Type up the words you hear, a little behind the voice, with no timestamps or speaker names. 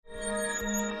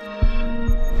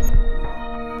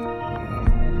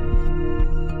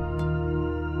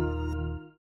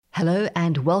Hello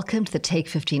and welcome to the Take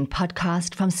 15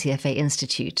 podcast from CFA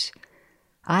Institute.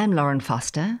 I'm Lauren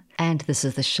Foster, and this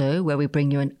is the show where we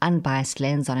bring you an unbiased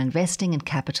lens on investing in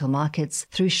capital markets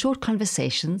through short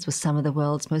conversations with some of the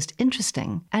world's most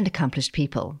interesting and accomplished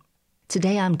people.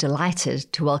 Today I'm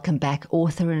delighted to welcome back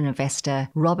author and investor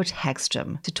Robert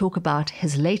Hagstrom to talk about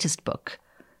his latest book,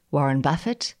 Warren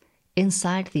Buffett,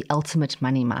 Inside the Ultimate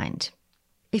Money Mind.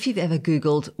 If you've ever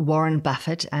Googled Warren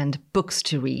Buffett and books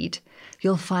to read,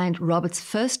 you'll find Robert's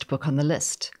first book on the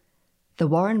list. The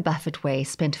Warren Buffett Way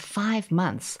spent 5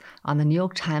 months on the New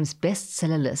York Times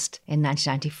bestseller list in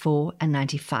 1994 and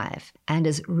 95 and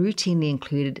is routinely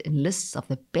included in lists of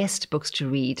the best books to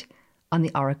read on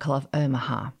the Oracle of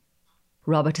Omaha.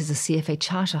 Robert is a CFA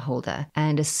charter holder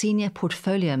and a senior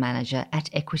portfolio manager at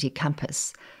Equity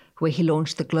Compass, where he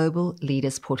launched the Global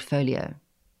Leaders Portfolio.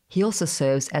 He also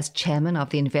serves as chairman of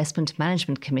the Investment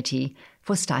Management Committee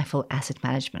for Stifel Asset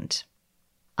Management.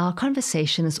 Our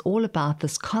conversation is all about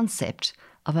this concept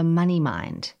of a money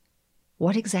mind.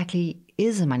 What exactly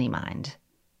is a money mind?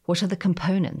 What are the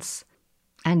components?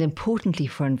 And importantly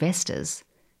for investors,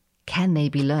 can they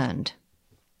be learned?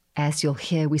 As you'll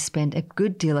hear, we spend a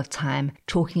good deal of time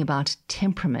talking about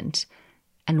temperament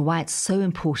and why it's so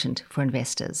important for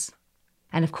investors.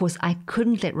 And of course, I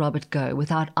couldn't let Robert go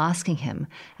without asking him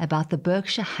about the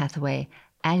Berkshire Hathaway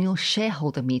annual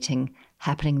shareholder meeting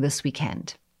happening this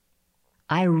weekend.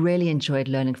 I really enjoyed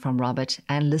learning from Robert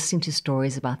and listening to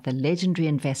stories about the legendary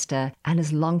investor and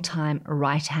his longtime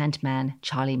right-hand man,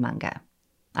 Charlie Munger.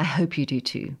 I hope you do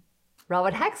too.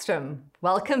 Robert Hagstrom,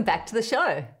 welcome back to the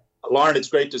show. Lauren, it's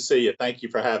great to see you. Thank you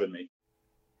for having me.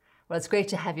 Well, it's great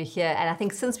to have you here. And I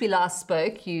think since we last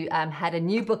spoke, you had a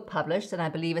new book published, and I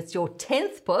believe it's your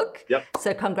 10th book. Yep.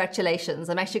 So congratulations.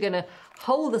 I'm actually going to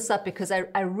hold this up because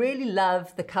I really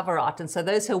love the cover art. And so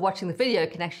those who are watching the video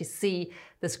can actually see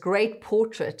this great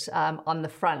portrait on the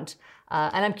front.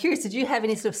 And I'm curious, did you have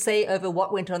any sort of say over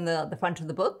what went on the front of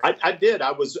the book? I did.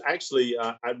 I was actually,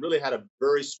 I really had a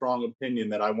very strong opinion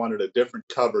that I wanted a different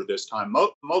cover this time.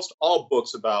 Most all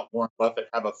books about Warren Buffett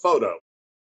have a photo.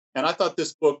 And I thought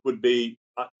this book would be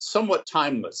somewhat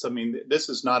timeless. I mean, this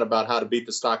is not about how to beat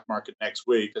the stock market next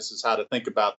week. This is how to think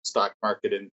about the stock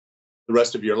market in the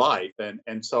rest of your life.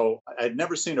 And so I'd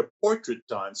never seen a portrait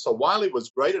done. So Wiley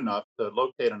was great enough to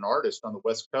locate an artist on the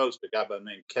West Coast, a guy by the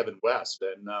name of Kevin West.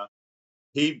 And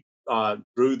he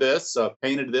drew this,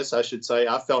 painted this, I should say.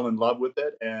 I fell in love with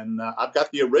it. And I've got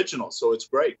the original, so it's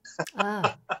great.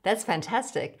 That's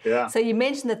fantastic. Yeah. So you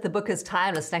mentioned that the book is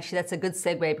timeless. And actually, that's a good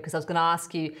segue because I was going to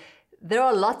ask you, there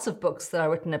are lots of books that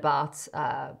are written about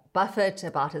Buffett,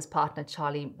 about his partner,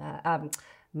 Charlie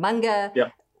Munger. Yeah.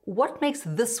 What makes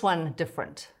this one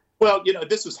different? Well,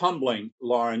 this is humbling,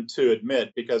 Lauren, to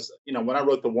admit, because, when I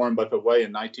wrote The Warren Buffett Way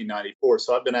in 1994,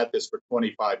 so I've been at this for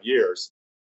 25 years.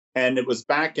 And it was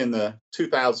back in the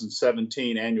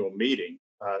 2017 annual meeting,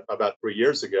 about 3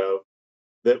 years ago,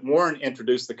 that Warren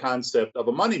introduced the concept of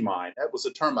a money mind. That was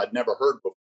a term I'd never heard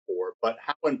before, but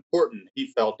how important he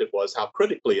felt it was, how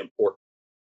critically important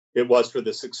it was for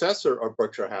the successor of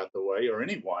Berkshire Hathaway or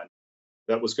anyone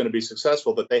that was going to be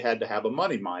successful, that they had to have a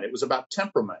money mind. It was about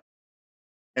temperament.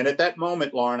 And at that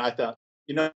moment, Lauren, I thought,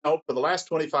 for the last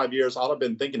 25 years, all I've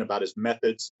been thinking about is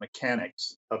methods,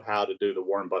 mechanics of how to do the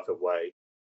Warren Buffett way.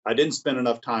 I didn't spend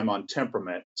enough time on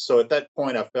temperament. So at that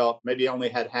point, I felt maybe I only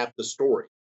had half the story.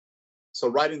 So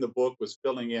writing the book was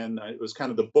filling in, it was kind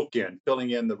of the bookend,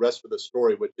 filling in the rest of the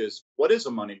story, which is, what is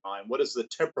a money mind? What is the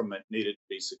temperament needed to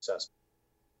be successful?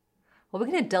 Well, we're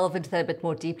going to delve into that a bit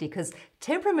more deeply because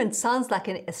temperament sounds like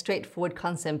a straightforward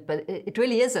concept, but it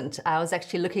really isn't. I was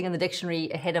actually looking in the dictionary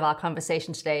ahead of our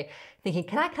conversation today, thinking,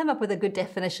 can I come up with a good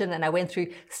definition? And I went through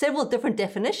several different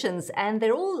definitions, and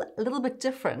they're all a little bit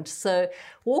different. So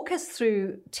walk us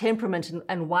through temperament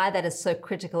and why that is so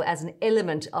critical as an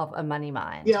element of a money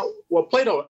mind. Yeah, well,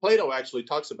 Plato actually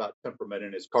talks about temperament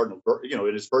in his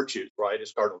in his virtues, right?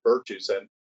 His cardinal virtues,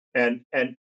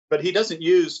 but he doesn't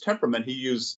use temperament. He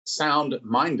used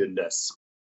sound-mindedness.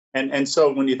 And so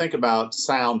when you think about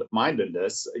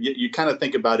sound-mindedness, you kind of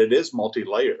think about it as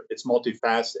multi-layered. It's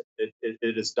multifaceted. It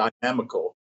is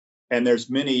dynamical. And there's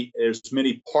many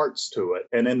parts to it.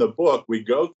 And in the book, we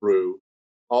go through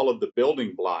all of the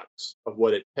building blocks of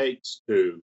what it takes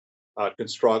to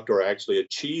construct or actually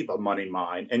achieve a money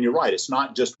mind. And you're right, it's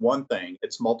not just one thing,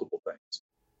 it's multiple things.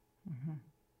 Mm-hmm.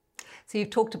 So you've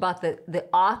talked about the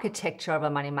architecture of a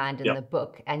money mind in the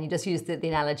book, and you just used the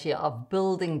analogy of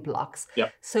building blocks.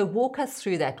 Yep. So walk us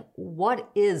through that. What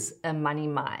is a money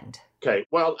mind? Okay,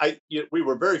 well, we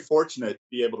were very fortunate to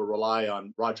be able to rely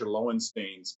on Roger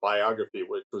Lowenstein's biography,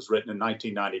 which was written in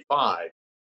 1995.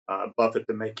 Buffett,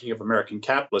 The Making of American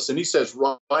Capitalists. And he says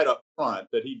right up front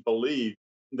that he believed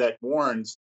that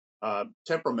Warren's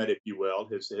temperament, if you will,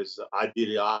 his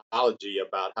ideology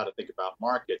about how to think about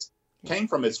markets came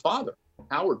from his father,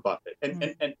 Howard Buffett.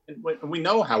 And we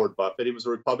know Howard Buffett. He was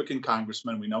a Republican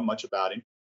congressman. We know much about him.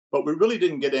 But we really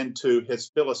didn't get into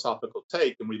his philosophical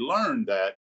take. And we learned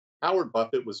that Howard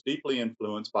Buffett was deeply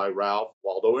influenced by Ralph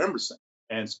Waldo Emerson,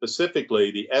 and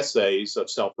specifically the essays of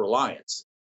Self-Reliance.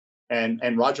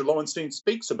 And Roger Lowenstein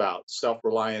speaks about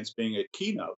self-reliance being a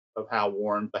keynote of how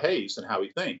Warren behaves and how he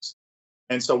thinks.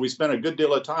 And so we spent a good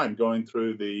deal of time going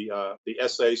through the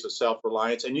essays of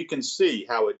self-reliance, and you can see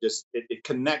how it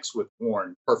connects with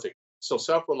Warren perfectly. So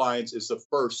self-reliance is the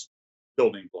first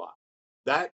building block.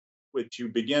 That which you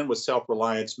begin with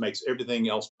self-reliance makes everything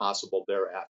else possible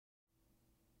thereafter.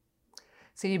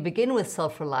 So you begin with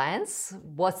self-reliance.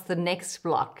 What's the next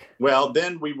block? Well,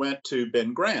 then we went to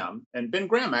Ben Graham, and Ben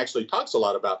Graham actually talks a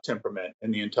lot about temperament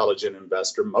in The Intelligent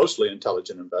Investor, mostly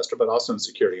Intelligent Investor, but also in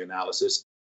Security Analysis.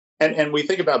 And we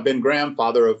think about Ben Graham,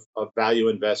 father of value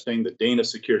investing, the dean of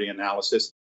security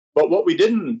analysis. But what we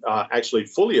didn't actually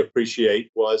fully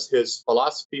appreciate was his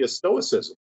philosophy of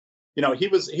Stoicism. You know, he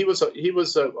read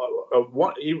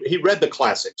the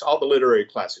classics, all the literary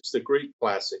classics, the Greek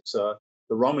classics, the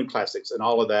Roman classics, and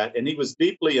all of that. And he was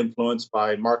deeply influenced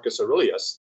by Marcus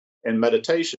Aurelius in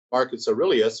meditation. Marcus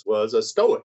Aurelius was a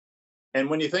Stoic. And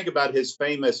when you think about his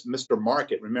famous Mr.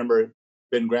 Market, remember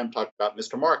Ben Graham talked about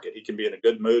Mr. Market. He can be in a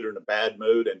good mood or in a bad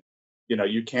mood. And, you know,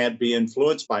 you can't be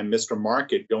influenced by Mr.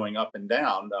 Market going up and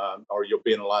down or you'll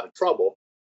be in a lot of trouble.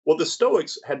 Well, the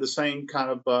Stoics had the same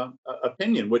kind of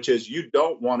opinion, which is you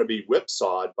don't want to be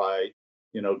whipsawed by,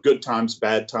 you know, good times,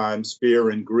 bad times, fear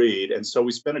and greed. And so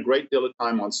we spent a great deal of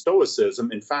time on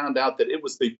Stoicism and found out that it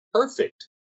was the perfect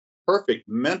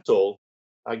mental,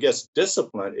 I guess,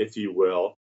 discipline, if you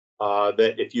will,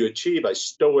 that if you achieve a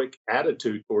Stoic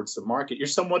attitude towards the market, you're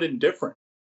somewhat indifferent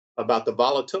about the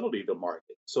volatility of the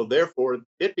market. So therefore,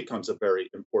 it becomes a very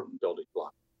important building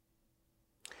block.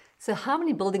 So how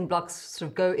many building blocks sort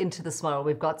of go into this model?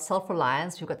 We've got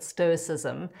self-reliance, we've got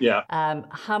Stoicism. Yeah.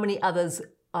 How many others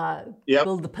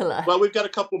build the pillar? Well, we've got a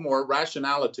couple more.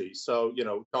 Rationality. So, you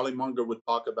know, Charlie Munger would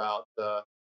talk about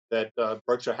that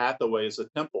Berkshire Hathaway is a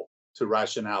temple to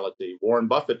rationality. Warren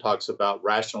Buffett talks about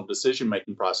rational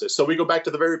decision-making process. So we go back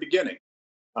to the very beginning.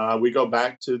 We go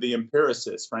back to the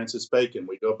empiricist, Francis Bacon.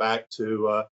 We go back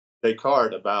to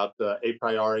Descartes about a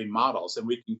priori models, and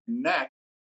we can connect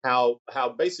how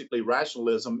basically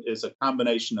rationalism is a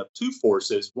combination of two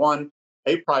forces. One,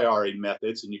 a priori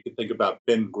methods, and you can think about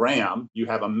Ben Graham. You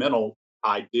have a mental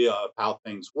idea of how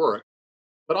things work,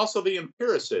 but also the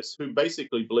empiricists who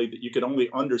basically believe that you could only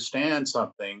understand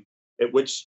something at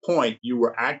which point you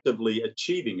were actively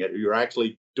achieving it, or you're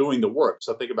actually doing the work.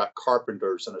 So think about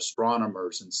carpenters and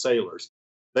astronomers and sailors.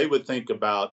 They would think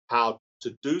about how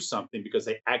to do something because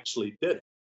they actually did it.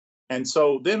 And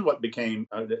so then what became,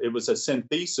 it was a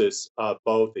synthesis of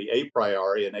both the a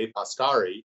priori and a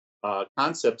posteriori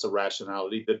concepts of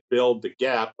rationality that filled the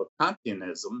gap of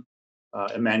Kantianism,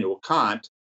 Immanuel Kant.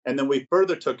 And then we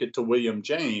further took it to William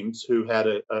James, who had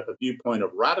a viewpoint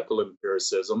of radical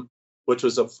empiricism, which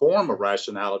was a form of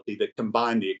rationality that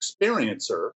combined the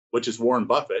experiencer, which is Warren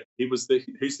Buffett. He's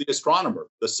the astronomer,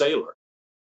 the sailor,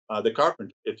 the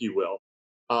carpenter, if you will,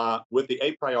 with the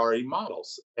a priori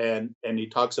models. And he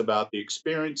talks about the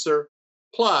experiencer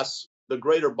plus the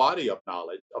greater body of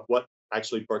knowledge of what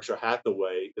actually Berkshire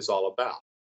Hathaway is all about.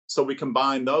 So we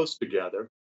combine those together.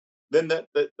 Then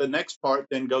the next part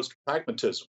then goes to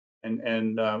pragmatism.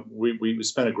 And we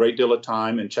spent a great deal of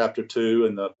time in chapter 2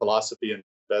 in the philosophy and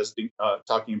investing,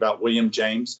 talking about William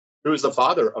James, who is the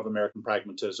father of American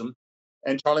pragmatism.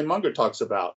 And Charlie Munger talks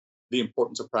about the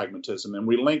importance of pragmatism. And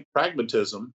we link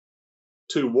pragmatism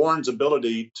to Warren's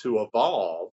ability to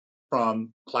evolve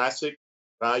from classic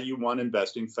value one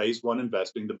investing, phase one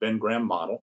investing, the Ben Graham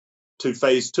model, to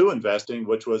phase two investing,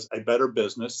 which was a better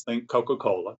business, think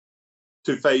Coca-Cola,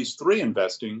 to phase three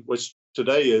investing, which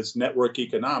today is network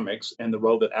economics and the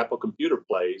role that Apple Computer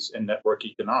plays in network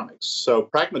economics. So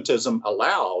pragmatism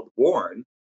allowed Warren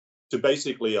to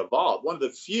basically evolve. One of the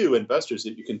few investors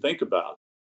that you can think about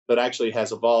that actually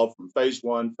has evolved from phase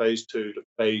one, phase two to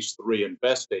phase three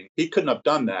investing. He couldn't have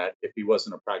done that if he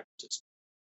wasn't a pragmatist.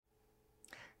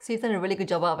 So you've done a really good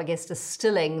job of, I guess,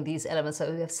 distilling these elements.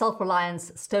 So we have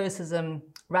self-reliance, stoicism,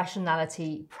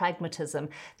 rationality, pragmatism.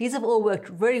 These have all worked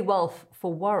very well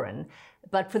for Warren.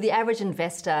 But for the average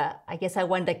investor, I guess I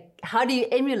wonder, how do you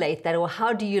emulate that, or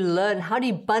how do you learn, how do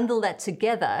you bundle that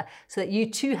together so that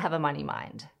you too have a money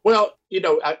mind? Well,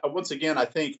 once again, I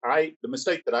think the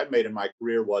mistake that I made in my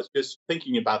career was just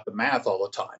thinking about the math all the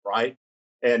time, right?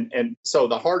 And so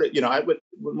the harder, I would,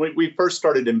 when we first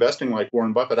started investing like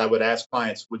Warren Buffett, I would ask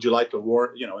clients, would you like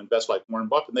to invest like Warren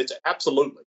Buffett? And they'd say,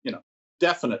 absolutely,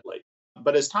 definitely.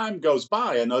 But as time goes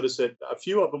by, I noticed that a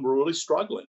few of them were really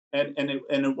struggling. And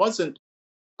it wasn't,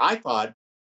 I thought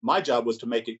my job was to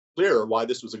make it clearer why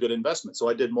this was a good investment. So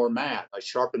I did more math. I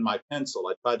sharpened my pencil.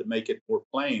 I tried to make it more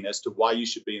plain as to why you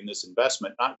should be in this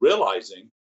investment, not realizing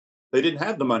they didn't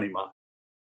have the money mind.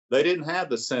 They didn't have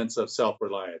the sense of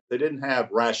self-reliance. They didn't have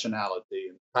rationality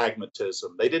and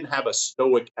pragmatism. They didn't have a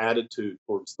stoic attitude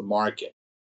towards the market.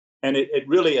 And it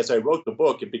really, as I wrote the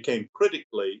book, it became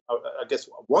critically, I guess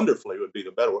wonderfully would be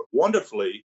the better word,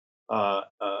 wonderfully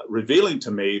revealing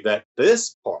to me that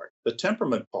this part, the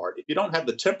temperament part, if you don't have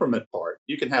the temperament part,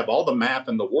 you can have all the math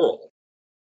in the world.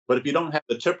 But if you don't have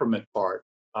the temperament part,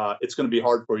 it's going to be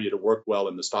hard for you to work well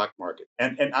in the stock market.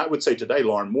 And I would say today,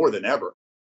 Lauren, more than ever,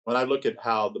 when I look at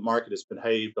how the market has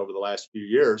behaved over the last few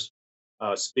years,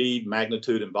 speed,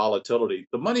 magnitude, and volatility,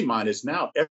 the money mind is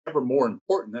now ever more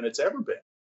important than it's ever been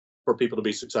for people to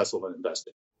be successful in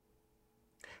investing.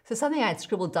 So something I had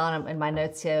scribbled down in my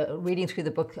notes here, reading through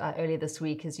the book earlier this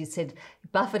week, is you said,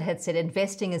 Buffett had said,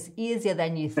 investing is easier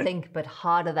than you think, but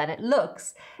harder than it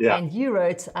looks. Yeah. And you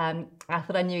wrote, I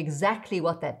thought I knew exactly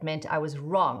what that meant. I was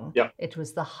wrong. Yeah. It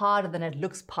was the harder than it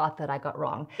looks part that I got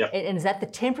wrong. Yeah. And is that the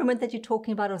temperament that you're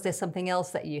talking about, or is there something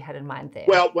else that you had in mind there?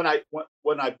 Well, when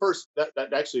I first, that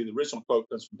actually the original quote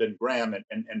comes from Ben Graham,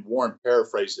 and Warren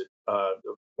paraphrased it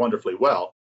wonderfully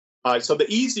well. So the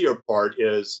easier part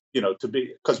is,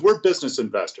 because we're business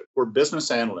investors, we're business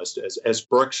analysts, as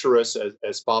Berkshire-ists,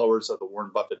 as followers of the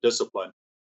Warren Buffett discipline,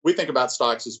 we think about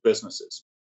stocks as businesses.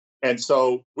 And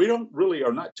so we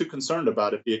are not too concerned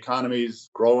about if the economy is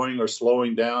growing or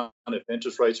slowing down, if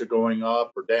interest rates are going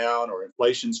up or down, or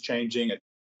inflation's changing, and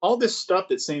all this stuff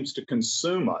that seems to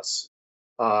consume us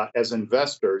as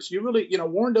investors.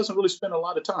 Warren doesn't really spend a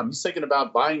lot of time. He's thinking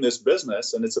about buying this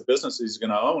business, and it's a business he's going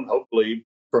to own, hopefully,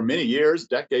 for many years,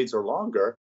 decades or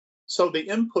longer. So the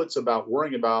inputs about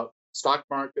worrying about stock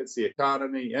markets, the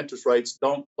economy, interest rates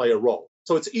don't play a role.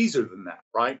 So it's easier than that,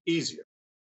 right? Easier.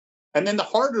 And then the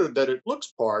harder that it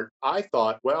looks part, I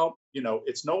thought, well,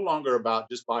 it's no longer about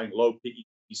just buying low PE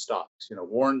stocks.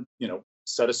 Warren,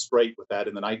 set us straight with that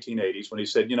in the 1980s when he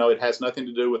said, it has nothing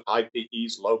to do with high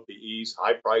PEs, low PEs,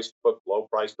 high price to book, low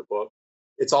price to book.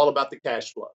 It's all about the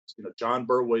cash flows. John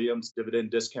Burr Williams,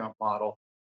 dividend discount model.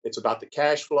 It's about the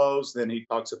cash flows. Then he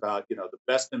talks about, the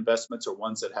best investments are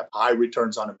ones that have high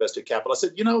returns on invested capital. I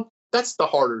said, that's the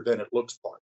harder than it looks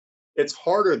part. It's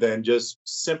harder than just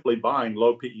simply buying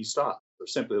low PE stock or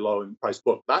simply low in price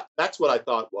book. That's what I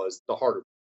thought was the harder.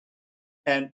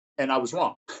 And I was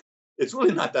wrong. It's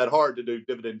really not that hard to do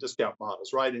dividend discount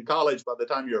models, right? In college, by the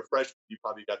time you're a freshman, you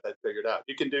probably got that figured out.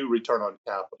 You can do return on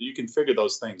capital. You can figure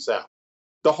those things out.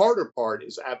 The harder part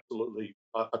is absolutely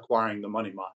acquiring the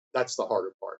money mind. That's the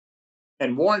harder part.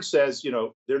 And Warren says,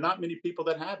 there are not many people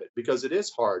that have it because it is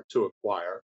hard to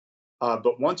acquire.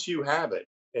 But once you have it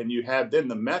and you have then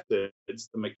the methods,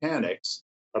 the mechanics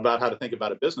about how to think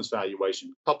about a business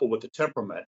valuation, coupled with the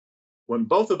temperament, when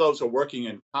both of those are working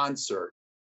in concert,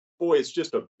 boy, it's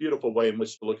just a beautiful way in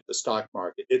which to look at the stock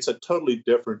market. It's a totally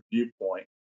different viewpoint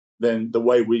than the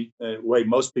way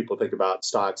most people think about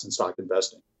stocks and stock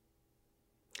investing.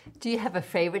 Do you have a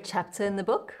favorite chapter in the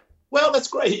book? Well, that's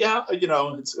great. Yeah,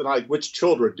 it's like, which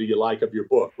children do you like of your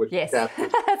book? Which yes,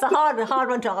 it's a hard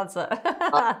one to answer.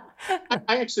 I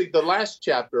actually, the last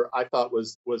chapter I thought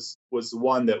was the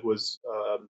one that was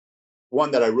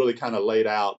one that I really kind of laid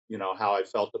out, how I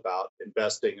felt about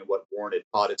investing and what Warren had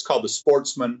taught. It's called The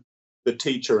Sportsman, the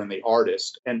Teacher, and the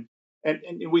Artist. And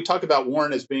we talk about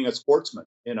Warren as being a sportsman.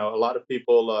 A lot of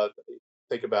people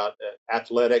think about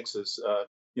athletics as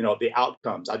the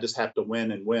outcomes. I just have to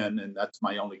win, and that's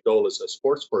my only goal as a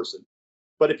sports person.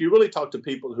 But if you really talk to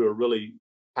people who are really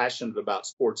passionate about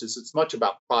sports, it's as much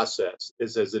about process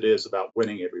as it is about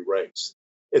winning every race.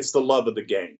 It's the love of the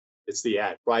game. It's the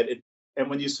act, right? And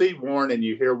when you see Warren and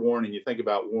you hear Warren and you think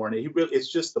about Warren,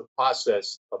 it's just the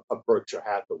process of Berkshire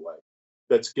Hathaway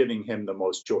that's giving him the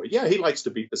most joy. Yeah, he likes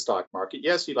to beat the stock market.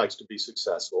 Yes, he likes to be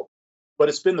successful, but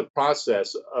it's been the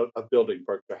process of building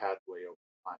Berkshire Hathaway over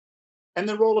time. And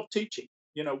the role of teaching.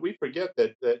 we forget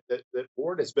that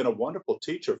Warren has been a wonderful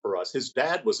teacher for us. His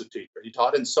dad was a teacher. He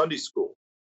taught in Sunday school.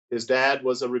 His dad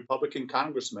was a Republican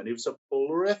congressman. He was a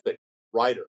prolific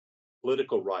writer,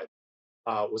 political writer,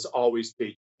 was always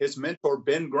teaching. His mentor,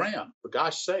 Ben Graham, for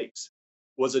gosh sakes,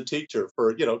 was a teacher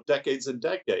for, decades and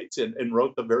decades and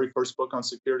wrote the very first book on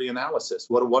security analysis.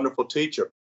 What a wonderful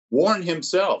teacher. Warren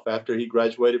himself, after he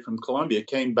graduated from Columbia,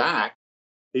 came back.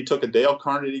 He took a Dale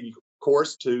Carnegie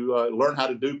course to learn how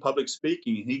to do public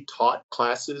speaking. He taught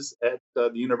classes at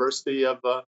the University of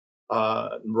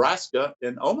Nebraska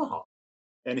in Omaha,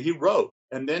 and he wrote.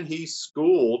 And then he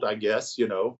schooled, I guess,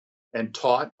 and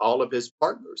taught all of his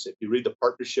partners. If you read the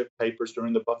partnership papers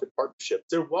during the Buffett partnership,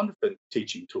 they're wonderful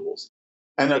teaching tools.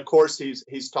 And of course,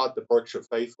 he's taught the Berkshire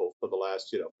faithful for the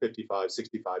last 55,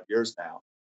 65 years now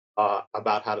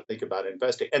about how to think about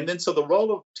investing. And then so the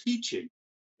role of teaching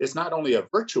is not only a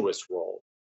virtuous role,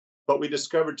 but we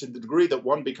discovered to the degree that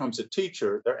one becomes a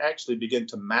teacher, they actually begin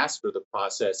to master the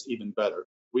process even better.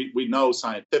 We know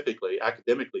scientifically,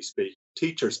 academically speaking,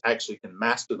 teachers actually can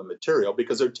master the material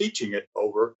because they're teaching it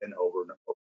over and over and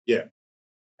over again.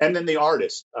 And then the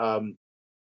artist, when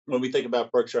we think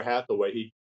about Berkshire Hathaway,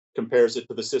 he compares it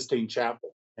to the Sistine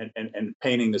Chapel and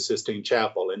painting the Sistine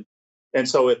Chapel. And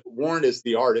so if Warren is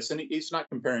the artist, and he's not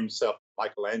comparing himself to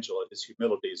Michelangelo, his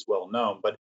humility is well known,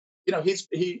 but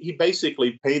he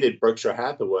basically painted Berkshire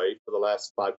Hathaway for the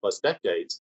last 5+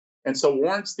 decades. And so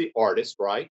Warren's the artist,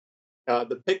 right?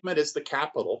 The pigment is the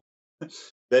capital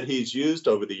that he's used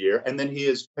over the year. And then he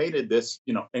has painted this,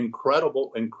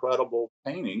 incredible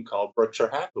painting called Berkshire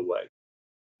Hathaway.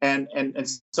 And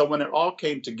so when it all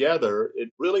came together, it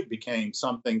really became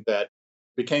something that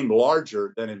became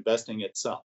larger than investing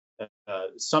itself.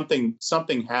 Something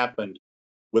happened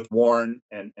with Warren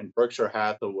and Berkshire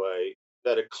Hathaway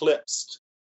that eclipsed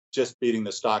just beating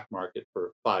the stock market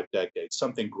for 5 decades.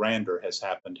 Something grander has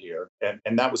happened here.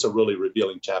 And that was a really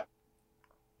revealing chapter.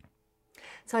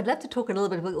 So I'd love to talk a little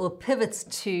bit, we'll pivot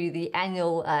to the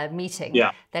annual meeting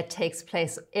that takes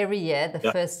place every year,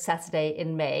 the first Saturday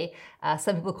in May.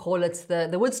 Some people call it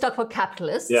the Woodstock for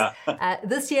capitalists.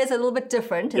 This year is a little bit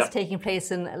different. It's taking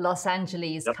place in Los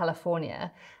Angeles,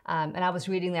 California. And I was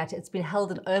reading that it's been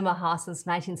held in Omaha since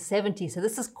 1970. So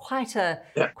this is quite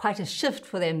a shift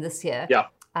for them this year.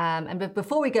 And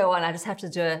before we go on, I just have to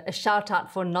do a shout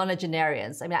out for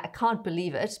nonagenarians. I mean, I can't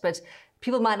believe it, but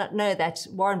people might not know that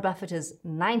Warren Buffett is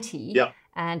 90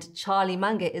 and Charlie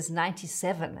Munger is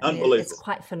 97. Unbelievable. It's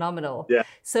quite phenomenal.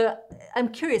 So I'm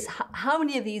curious, how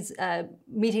many of these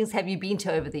meetings have you been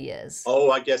to over the years? Oh,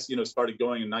 I guess, started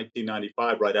going in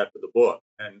 1995 right after the book.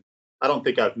 And I don't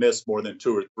think I've missed more than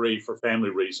 2 or 3 for family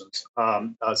reasons.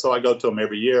 So I go to them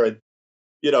every year. And,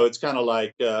 it's kind of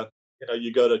like,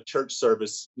 you go to church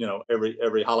service,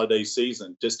 every holiday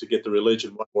season just to get the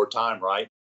religion one more time, right?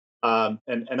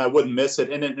 And I wouldn't miss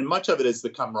it. And much of it is the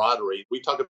camaraderie. We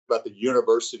talk about the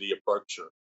University of Berkshire,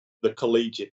 the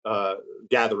collegiate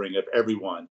gathering of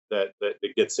everyone that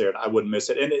gets there. And I wouldn't miss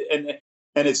it.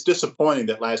 And it's disappointing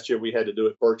that last year we had to do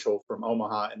it virtual from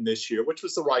Omaha, and this year, which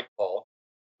was the right call.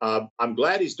 I'm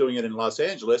glad he's doing it in Los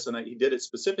Angeles, and he did it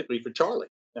specifically for Charlie.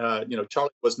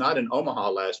 Charlie was not in Omaha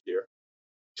last year.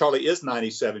 Charlie is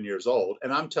 97 years old,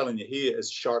 and I'm telling you, he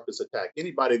is sharp as a tack.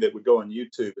 Anybody that would go on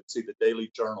YouTube and see the Daily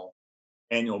Journal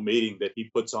annual meeting that he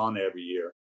puts on every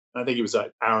year, and I think he was an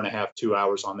hour and a half, 2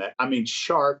 hours on that. I mean,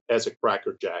 sharp as a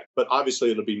crackerjack. But obviously,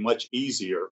 it'll be much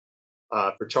easier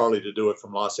for Charlie to do it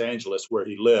from Los Angeles, where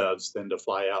he lives, than to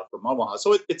fly out from Omaha.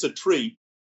 So it's a treat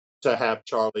to have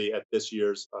Charlie at this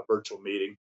year's virtual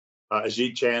meeting.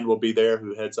 Ajit Chand will be there,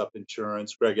 who heads up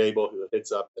insurance. Greg Abel, who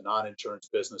heads up the non-insurance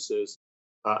businesses.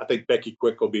 I think Becky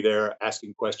Quick will be there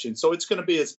asking questions. So it's going to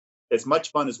be as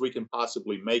much fun as we can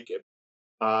possibly make it.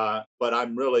 But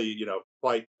I'm really,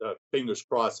 quite fingers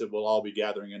crossed that we'll all be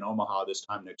gathering in Omaha this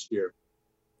time next year.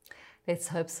 Let's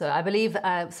hope so. I believe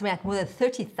something like more than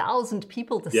 30,000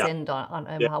 people descend on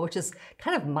Omaha, which is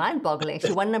kind of mind-boggling.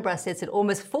 Actually, one number I said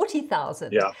almost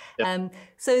 40,000.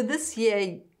 So this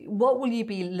year, what will you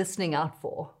be listening out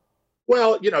for?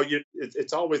 Well,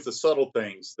 it's always the subtle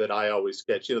things that I always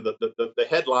catch. The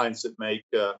headlines that make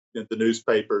the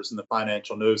newspapers and the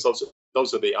financial news.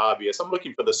 Those are the obvious. I'm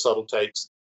looking for the subtle takes.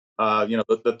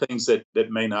 The things that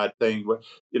may not think.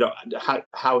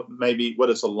 How maybe what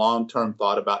is a long-term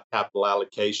thought about capital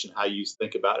allocation? How you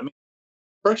think about it. I mean,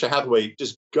 Berkshire Hathaway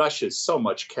just gushes so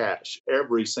much cash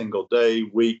every single day,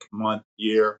 week, month,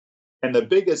 year. And the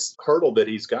biggest hurdle that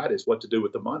he's got is what to do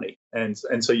with the money. And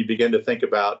so you begin to think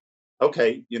about,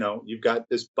 okay, you've got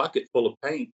this bucket full of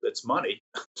paint that's money.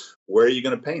 Where are you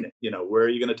going to paint it? Where are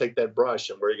you going to take that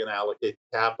brush, and where are you going to allocate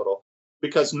capital?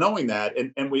 because knowing that,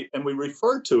 and we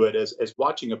refer to it as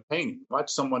watching a painting,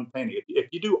 watch someone painting. If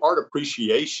you do art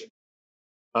appreciation,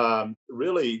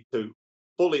 really to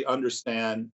fully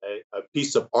understand a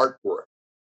piece of artwork,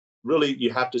 really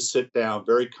you have to sit down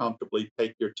very comfortably,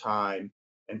 take your time,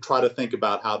 and try to think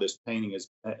about how this painting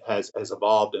has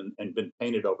evolved and been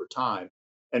painted over time.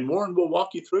 And Warren will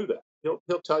walk you through that.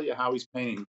 He'll tell you how he's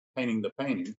painting the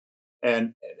painting,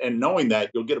 and knowing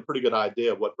that, you'll get a pretty good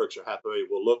idea of what Berkshire Hathaway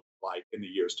will look like in the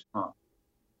years to come.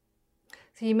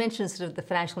 So you mentioned sort of the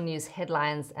financial news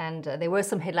headlines, and there were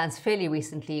some headlines fairly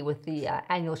recently with the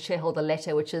annual shareholder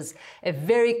letter, which is a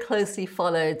very closely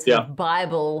followed sort of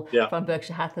Bible from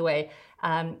Berkshire Hathaway.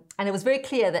 And it was very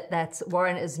clear that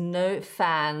Warren is no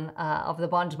fan of the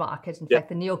bond market. In fact,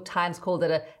 the New York Times called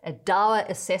it a dour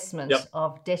assessment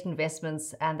of debt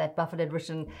investments, and that Buffett had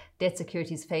written debt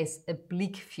securities face a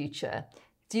bleak future.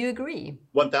 Do you agree?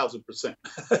 1,000%.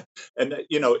 And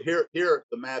here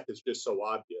the math is just so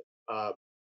obvious.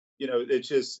 It's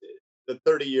just the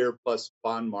 30-year plus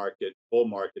bond market, bull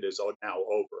market, is now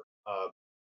over.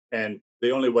 And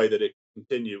the only way that it can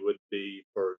continue would be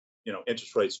for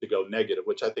interest rates to go negative,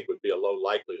 which I think would be a low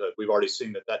likelihood. We've already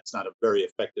seen that that's not a very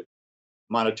effective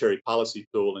monetary policy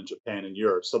tool in Japan and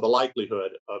Europe. So the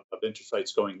likelihood of interest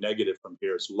rates going negative from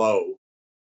here is low.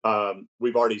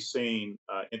 We've already seen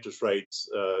interest rates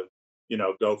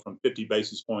go from 50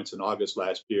 basis points in August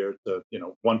last year to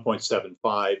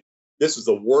 1.75. This is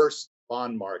the worst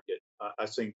bond market I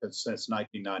think since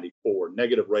 1994.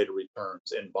 Negative rate of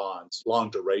returns in bonds, long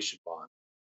duration bonds.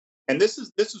 And this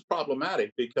is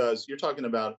problematic because you're talking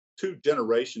about two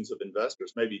generations of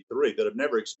investors, maybe three, that have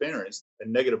never experienced a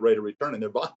negative rate of return in their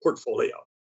bond portfolio.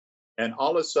 And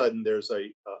all of a sudden, there's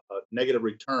a negative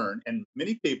return. And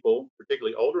many people,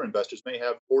 particularly older investors, may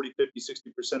have 40, 50,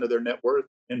 60% of their net worth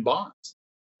in bonds.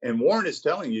 And Warren is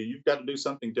telling you, you've got to do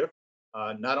something different.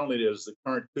 Not only does the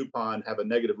current coupon have a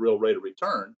negative real rate of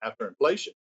return after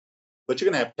inflation, but you're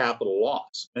going to have capital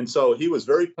loss. And so he was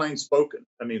very plain spoken.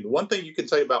 I mean, the one thing you can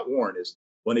say about Warren is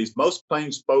when he's most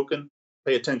plain spoken,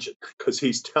 pay attention, because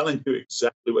he's telling you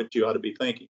exactly what you ought to be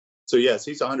thinking. So yes,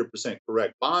 he's 100%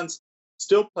 correct. Bonds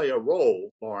still play a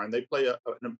role, Lauren. They play an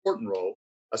important role,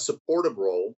 a supportive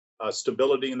role,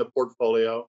 stability in the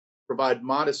portfolio, provide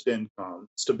modest income,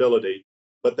 stability,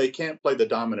 but they can't play the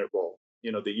dominant role.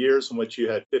 The years in which you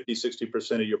had 50,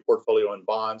 60% of your portfolio in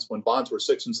bonds, when bonds were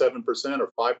 6 and 7%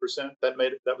 or 5%,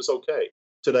 that was okay.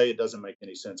 Today, it doesn't make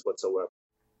any sense whatsoever.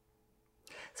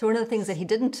 So one of the things that he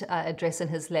didn't address in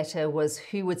his letter was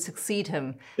who would succeed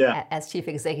him as chief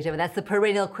executive. And that's the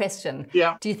perennial question.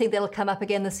 Yeah. Do you think that'll come up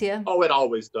again this year? Oh, it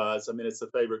always does. I mean, it's a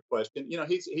favorite question.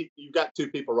 You've got two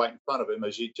people right in front of him,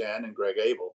 Ajit Jain and Greg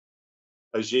Abel.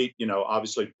 Ajit,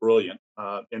 obviously brilliant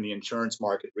in the insurance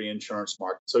market, reinsurance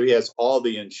market. So he has all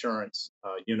the insurance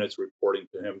units reporting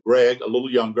to him. Greg, a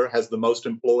little younger, has the most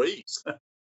employees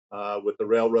with the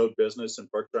railroad business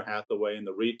and Berkshire Hathaway and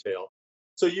the retail.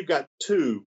 So you've got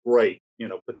two great,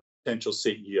 potential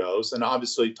CEOs. And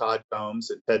obviously Todd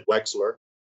Combs and Ted Wexler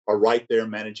are right there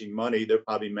managing money. They're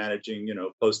probably managing,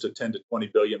 close to 10 to 20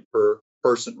 billion per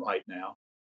person right now.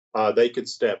 They could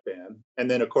step in.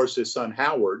 And then, of course, his son,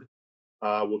 Howard,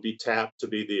 will be tapped to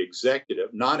be the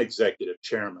non-executive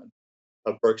chairman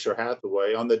of Berkshire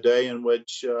Hathaway on the day in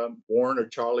which Warren or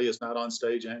Charlie is not on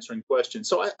stage answering questions.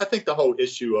 So I think the whole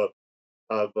issue of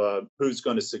who's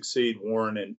going to succeed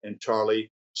Warren and Charlie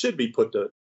should be put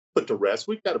to rest.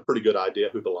 We've got a pretty good idea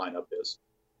who the lineup is.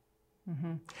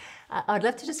 Mm-hmm. I'd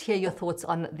love to just hear your thoughts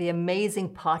on the amazing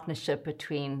partnership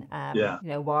between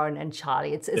Warren and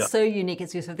Charlie. It's so unique.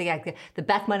 It's just something like the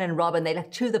Batman and Robin. They're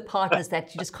like two of the partners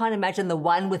that you just can't imagine the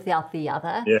one without the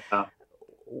other. Yeah.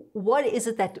 What is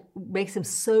it that makes them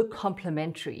so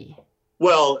complementary?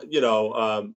 Well,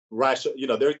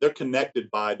 they're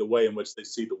connected by the way in which they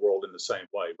see the world in the same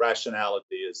way.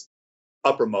 Rationality is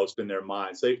uppermost in their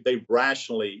minds. They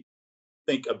rationally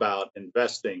think about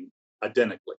investing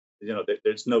identically.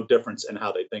 There's no difference in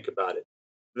how they think about it.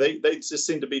 They just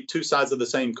seem to be two sides of the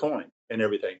same coin and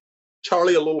everything.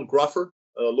 Charlie, a little gruffer,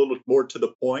 a little more to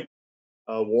the point.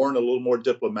 Warren, a little more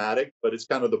diplomatic, but it's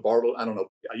kind of the Bartle. I don't know.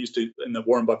 I used to, in the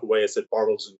Warren Buffett way, I said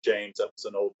Bartles and James. That was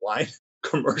an old wine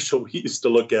commercial we used to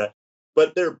look at.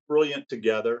 But they're brilliant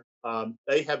together.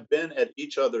 They have been at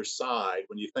each other's side,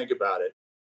 when you think about it,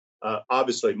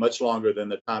 obviously much longer than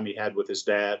the time he had with his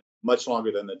dad, much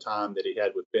longer than the time that he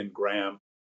had with Ben Graham.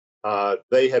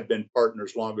 They have been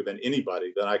partners longer than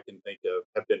anybody that I can think of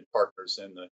have been partners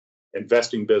in the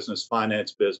investing business,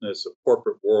 finance business,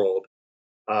 corporate world.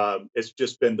 It's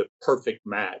just been the perfect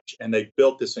match. And they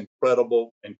built this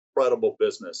incredible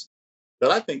business that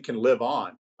I think can live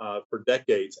on for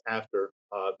decades after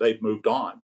they've moved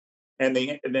on. And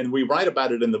then we write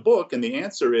about it in the book, and the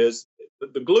answer is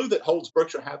the glue that holds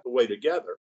Berkshire Hathaway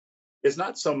together is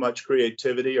not so much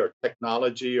creativity or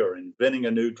technology or inventing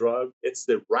a new drug. It's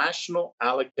the rational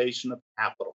allocation of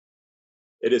capital.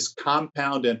 It is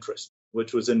compound interest,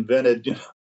 which was invented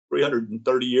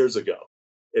 330 years ago.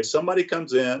 If somebody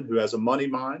comes in who has a money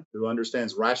mind, who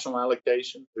understands rational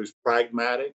allocation, who's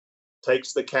pragmatic,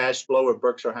 takes the cash flow of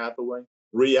Berkshire Hathaway,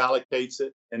 reallocates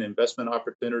it in investment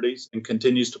opportunities, and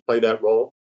continues to play that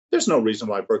role, there's no reason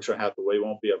why Berkshire Hathaway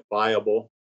won't be a viable,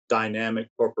 dynamic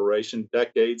corporation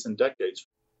decades and decades.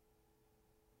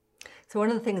 So one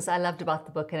of the things I loved about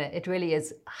the book, and it really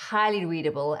is highly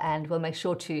readable, and we'll make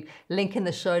sure to link in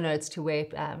the show notes to where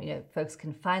folks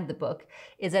can find the book,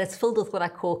 is that it's filled with what I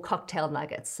call cocktail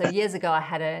nuggets. So years ago, I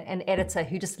had an editor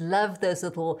who just loved those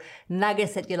little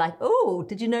nuggets that you're like, oh,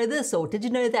 did you know this? Or did you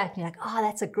know that? And you're like, oh,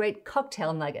 that's a great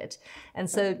cocktail nugget. And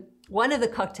so one of the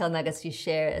cocktail nuggets you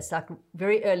share is like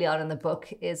very early on in the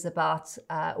book is about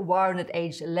Warren at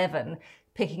age 11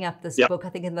 picking up this book, I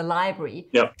think in the library,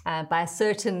 by a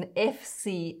certain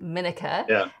F.C.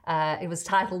 Minaker. It was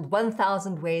titled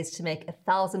 1,000 Ways to Make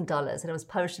 $1,000, and it was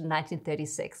published in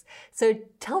 1936. So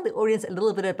tell the audience a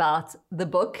little bit about the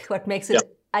book, what makes it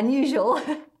unusual.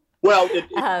 Well,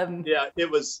 it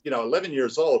was, 11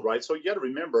 years old, right? So you got to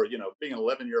remember, being an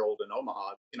 11-year-old in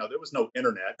Omaha, there was no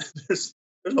internet. There's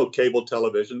no cable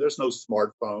television. There's no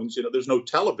smartphones. There's no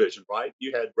television, right?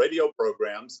 You had radio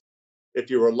programs. If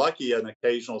you were lucky, an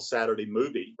occasional Saturday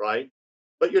movie, right?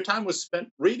 But your time was spent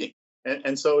reading.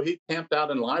 And so he camped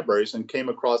out in libraries and came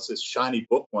across this shiny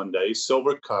book one day,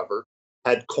 silver cover,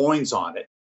 had coins on it,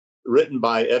 written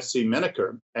by F.C.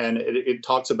 Minaker. And it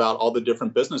talks about all the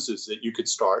different businesses that you could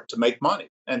start to make money.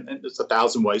 And it's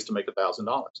 1,000 ways to make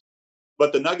 $1,000.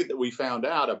 But the nugget that we found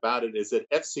out about it is that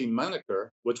F.C. Minaker,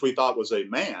 which we thought was a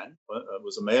man,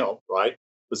 was a male, right,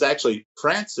 was actually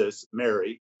Frances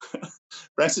Mary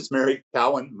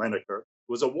Cowan Minaker,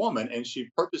 was a woman, and she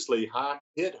purposely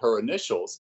hid her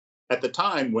initials at the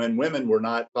time when women were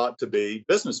not thought to be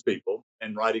business people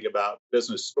and writing about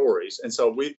business stories. And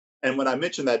so when I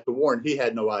mentioned that to Warren, he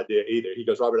had no idea either. He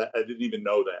goes, Robert, I didn't even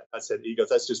know that. He goes,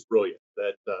 that's just brilliant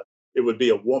that it would be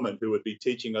a woman who would be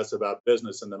teaching us about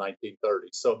business in the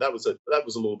 1930s. So that was a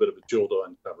little bit of a jewel to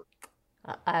uncover.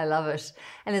 I love it.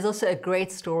 And there's also a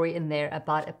great story in there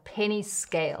about a penny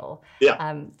scale.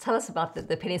 Tell us about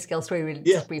the penny scale story really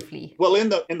just briefly. Well, in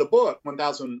the book,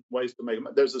 1,000 Ways to Make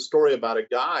Money, there's a story about a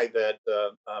guy that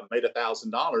made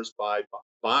 $1,000 by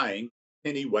buying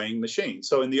penny weighing machines.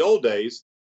 So in the old days,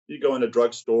 you go in a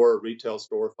drugstore, a retail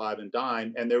store, five and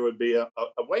dime, and there would be a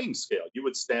weighing scale. You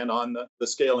would stand on the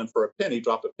scale, and for a penny,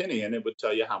 drop a penny, and it would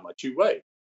tell you how much you weigh.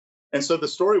 And so the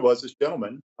story was this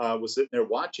gentleman was sitting there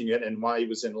watching it, and while he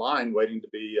was in line waiting to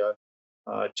be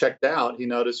checked out, he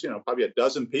noticed, probably a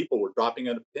dozen people were dropping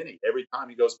in a penny every time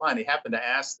he goes by. And he happened to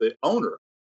ask the owner.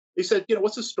 He said,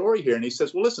 what's the story here? And he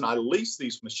says, well, listen, I lease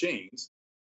these machines,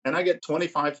 and I get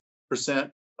 25%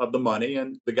 of the money,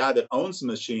 and the guy that owns the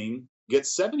machine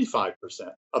gets 75%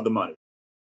 of the money.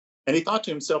 And he thought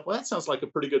to himself, well, that sounds like a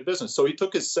pretty good business. So he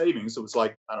took his savings. It was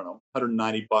like, I don't know,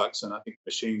 $190. And I think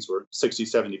machines were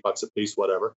 $60, $70 a piece,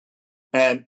 whatever.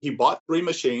 And he bought 3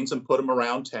 machines and put them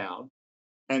around town,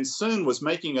 and soon was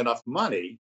making enough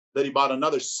money that he bought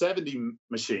another 70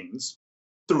 machines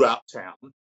throughout town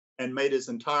and made his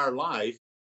entire life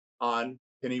on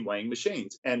penny weighing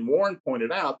machines. And Warren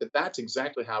pointed out that that's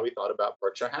exactly how he thought about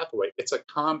Berkshire Hathaway. It's a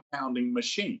compounding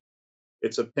machine.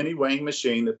 It's a penny weighing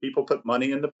machine that people put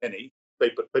money in the penny.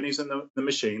 They put pennies in the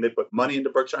machine. They put money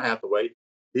into Berkshire Hathaway.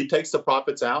 He takes the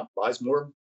profits out, buys more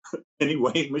penny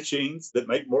weighing machines that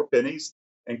make more pennies,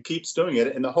 and keeps doing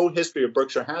it. And the whole history of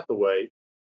Berkshire Hathaway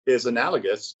is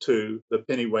analogous to the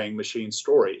penny weighing machine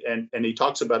story. And he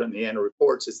talks about it in the annual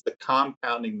reports. It's the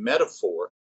compounding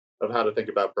metaphor of how to think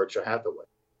about Berkshire Hathaway.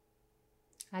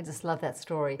 I just love that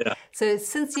story. So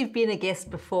since you've been a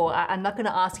guest before, I'm not going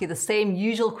to ask you the same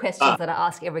usual questions that I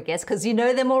ask every guest, because you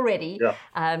know them already.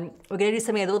 We're going to do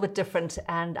something a little bit different,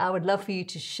 and I would love for you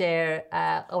to share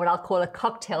what I'll call a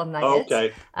cocktail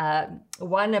nugget.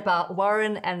 One about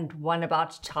Warren and one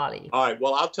about Charlie. All right.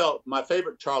 Well, I'll tell my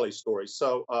favorite Charlie story.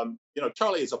 So,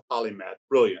 Charlie is a polymath,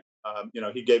 brilliant.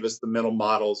 He gave us the mental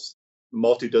models,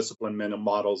 multidiscipline mental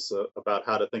models about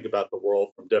how to think about the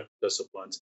world from different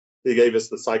disciplines. He gave us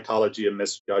the psychology of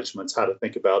misjudgments, how to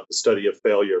think about the study of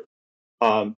failure.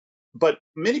 But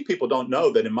many people don't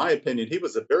know that, in my opinion, he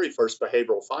was the very first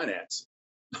behavioral finance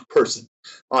person.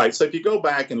 All right, so if you go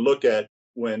back and look at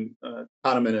when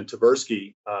Kahneman and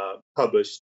Tversky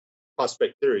published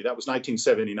Prospect Theory, that was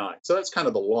 1979. So that's kind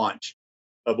of the launch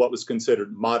of what was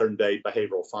considered modern day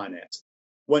behavioral finance.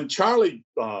 When Charlie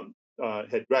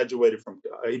had graduated from,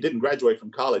 he didn't graduate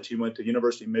from college. He went to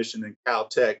University of Michigan and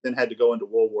Caltech, then had to go into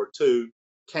World War II,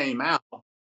 came out,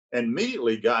 and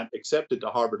immediately got accepted to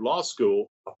Harvard Law School.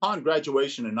 Upon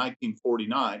graduation in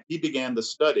 1949, he began the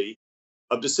study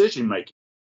of decision making.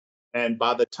 And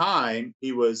by the time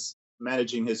he was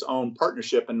managing his own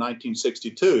partnership in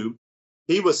 1962,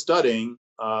 he was studying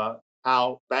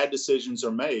how bad decisions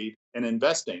are made in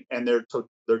investing. And their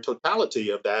totality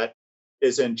of that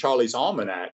is in Charlie's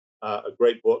Almanac, a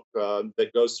great book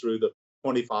that goes through the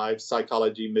 25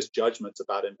 psychology misjudgments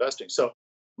about investing. So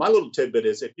my little tidbit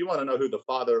is, if you want to know who the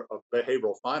father of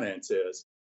behavioral finance is,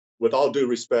 with all due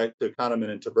respect to Kahneman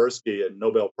and Tversky and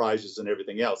Nobel Prizes and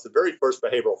everything else, the very first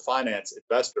behavioral finance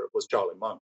investor was Charlie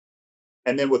Munger.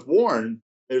 And then with Warren,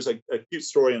 there's a cute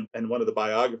story in one of the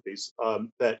biographies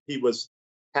that he was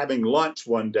having lunch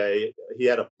one day. He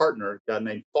had a partner, a guy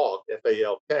named Falk,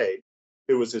 F-A-L-K,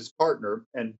 who was his partner.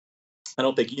 And I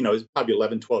don't think, he was probably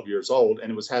 11, 12 years old,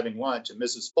 and was having lunch. And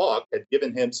Mrs. Falk had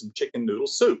given him some chicken noodle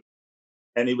soup.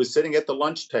 And he was sitting at the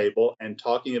lunch table and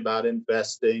talking about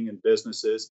investing and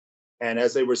businesses. And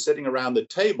as they were sitting around the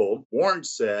table, Warren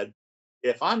said,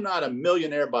 "If I'm not a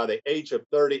millionaire by the age of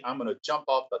 30, I'm going to jump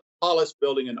off the tallest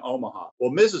building in Omaha."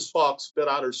 Well, Mrs. Falk spit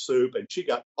out her soup, and she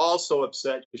got all so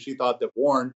upset because she thought that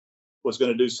Warren was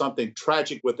going to do something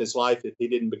tragic with his life if he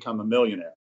didn't become a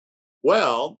millionaire.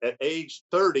 Well, at age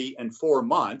 30 and 4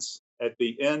 months, at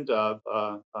the end of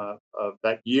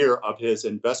that year of his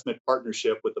investment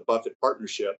partnership with the Buffett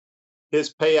Partnership,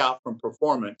 his payout from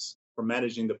performance for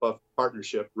managing the Buffett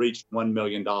Partnership reached $1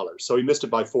 million. So he missed it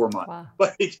by 4 months. Wow.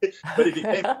 But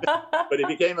he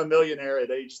became a millionaire at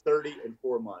age 30 and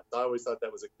 4 months. I always thought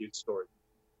that was a cute story.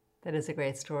 That is a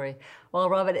great story. Well,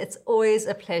 Robert, it's always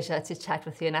a pleasure to chat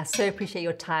with you, and I so appreciate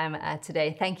your time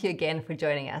today. Thank you again for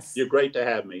joining us. You're great to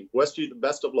have me. Wish you the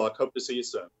best of luck. Hope to see you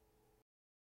soon.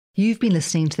 You've been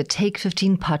listening to the Take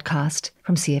 15 podcast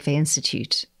from CFA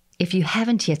Institute. If you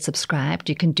haven't yet subscribed,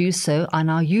 you can do so on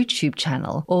our YouTube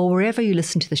channel or wherever you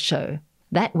listen to the show.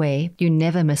 That way, you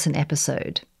never miss an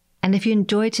episode. And if you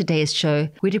enjoyed today's show,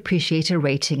 we'd appreciate a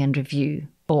rating and review.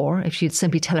 Or if you'd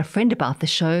simply tell a friend about the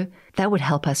show, that would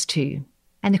help us too.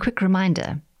 And a quick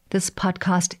reminder, this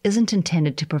podcast isn't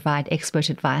intended to provide expert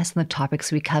advice on the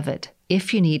topics we covered.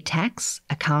 If you need tax,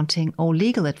 accounting, or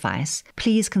legal advice,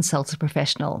 please consult a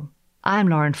professional. I'm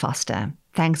Lauren Foster.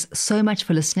 Thanks so much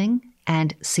for listening,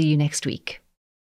 and see you next week.